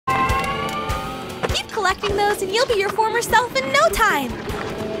Keep collecting those and you'll be your former self in no time.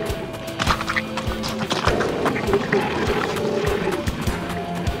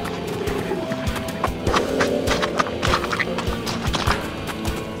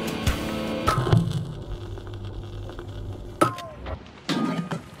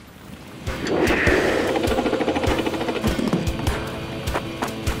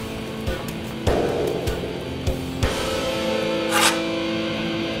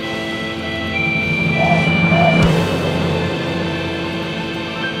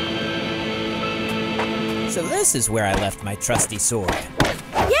 So this is where I left my trusty sword.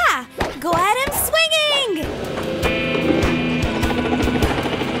 Yeah, go at him swinging!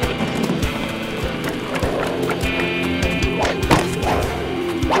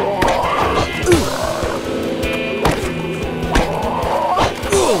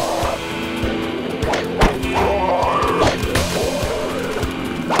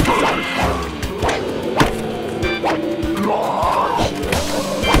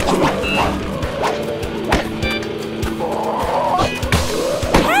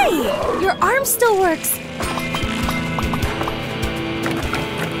 Still works.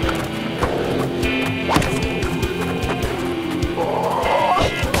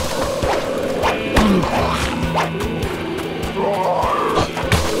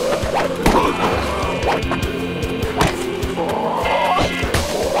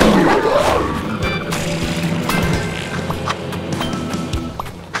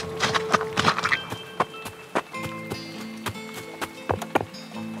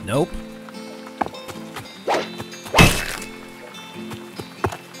 Nope.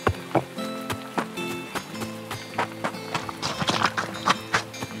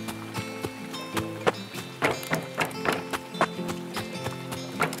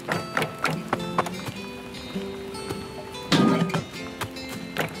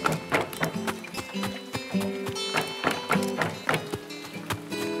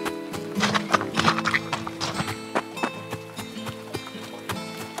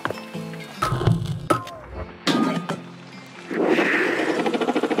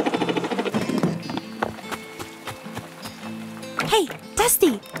 Hey,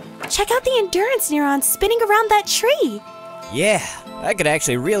 Dusty, check out the endurance neurons spinning around that tree. Yeah, I could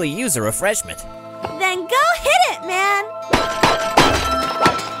actually really use a refreshment. Then go hit it, man!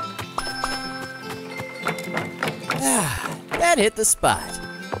 That hit the spot.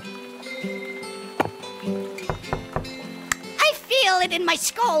 I feel it in my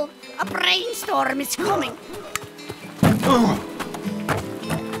skull. A brainstorm is coming.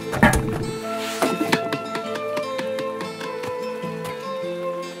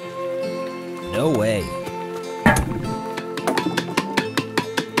 No way.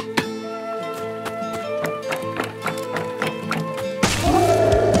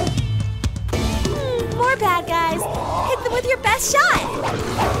 More bad guys. Hit them with your best shot.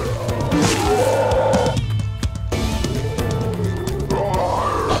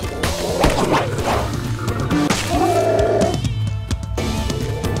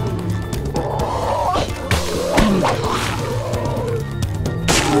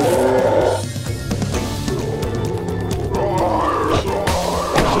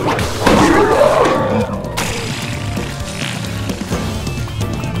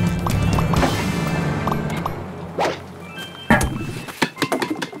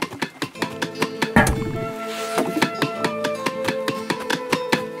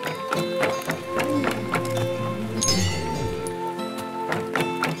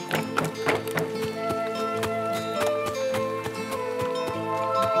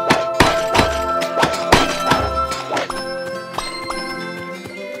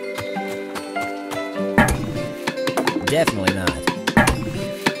 Definitely not.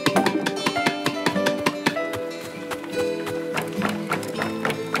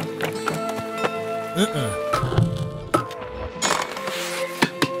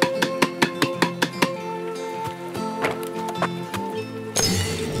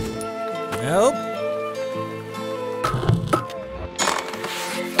 Nope.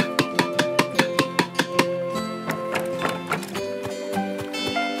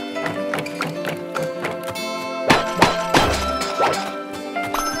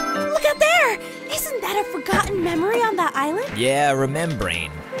 Forgotten memory on that island? Yeah,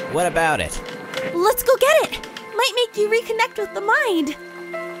 remembering. What about it? Let's go get it. Might make you reconnect with the mind.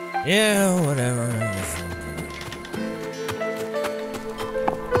 Yeah, whatever.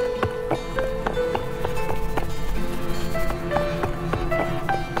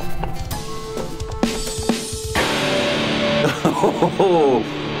 Oh,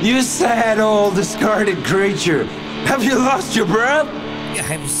 you sad old discarded creature. Have you lost your breath?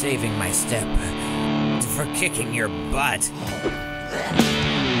 I'm saving my step. for kicking your butt.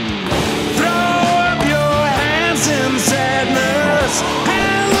 Throw up your hands in sadness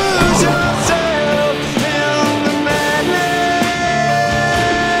and lose yourself in the madness.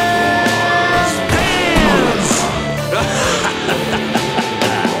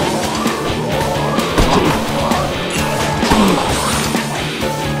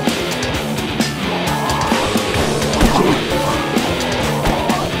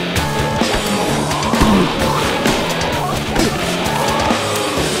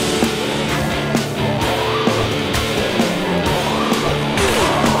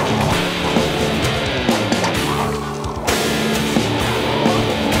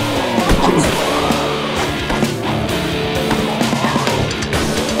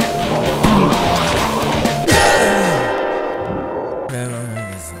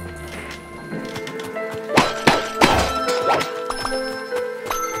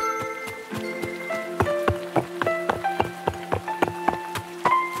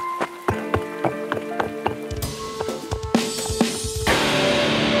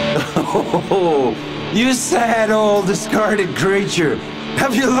 Oh, you sad old discarded creature.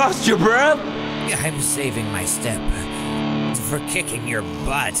 Have you lost your breath? I'm saving my step for kicking your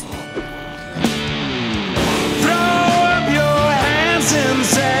butt. Throw up your hands in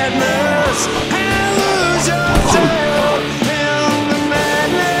sadness and lose yourself in the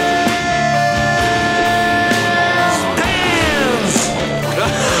madness. Dance!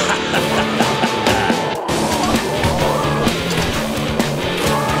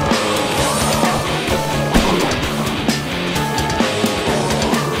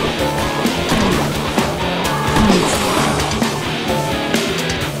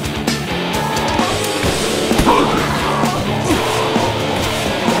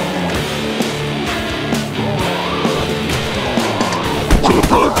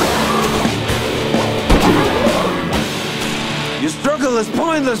 Your struggle is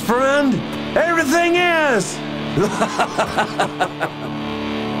pointless, friend. Everything is.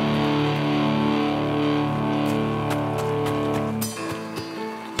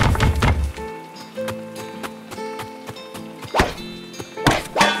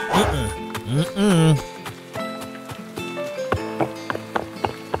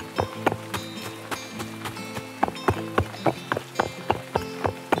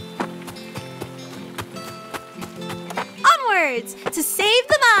 Onwards to save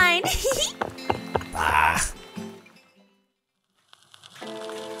the mine. Ah.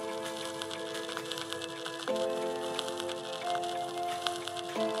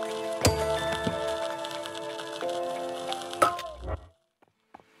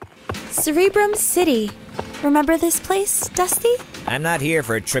 Cerebrum City. Remember this place, Dusty? I'm not here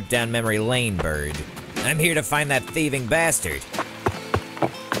for a trip down memory lane, Bird. I'm here to find that thieving bastard.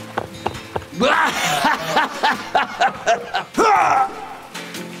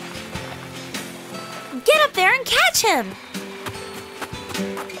 Get up there and catch him!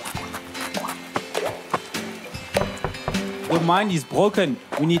 The mine is broken.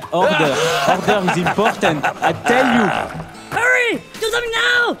 We need order. Order is important. I tell you. Hurry! Do something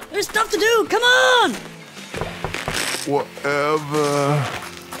now! There's stuff to do! Come on! Whatever.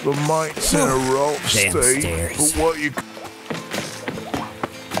 The mine's in a rough state. Downstairs. But what you...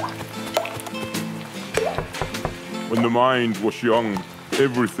 When the mind was young,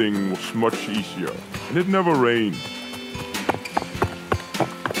 everything was much easier, and it never rained.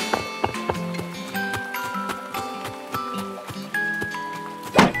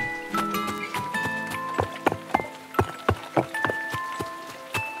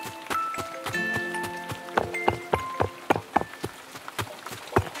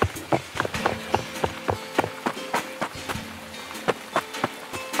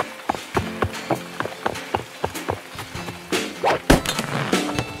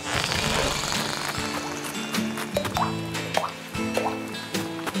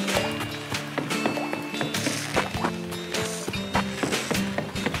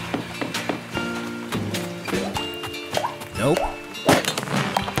 Nope.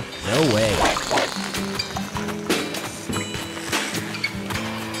 No way.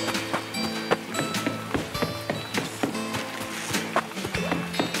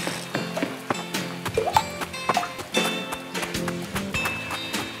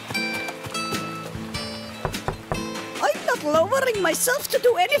 I'm not lowering myself to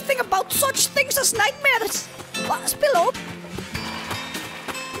do anything about such things as nightmares. Spill over.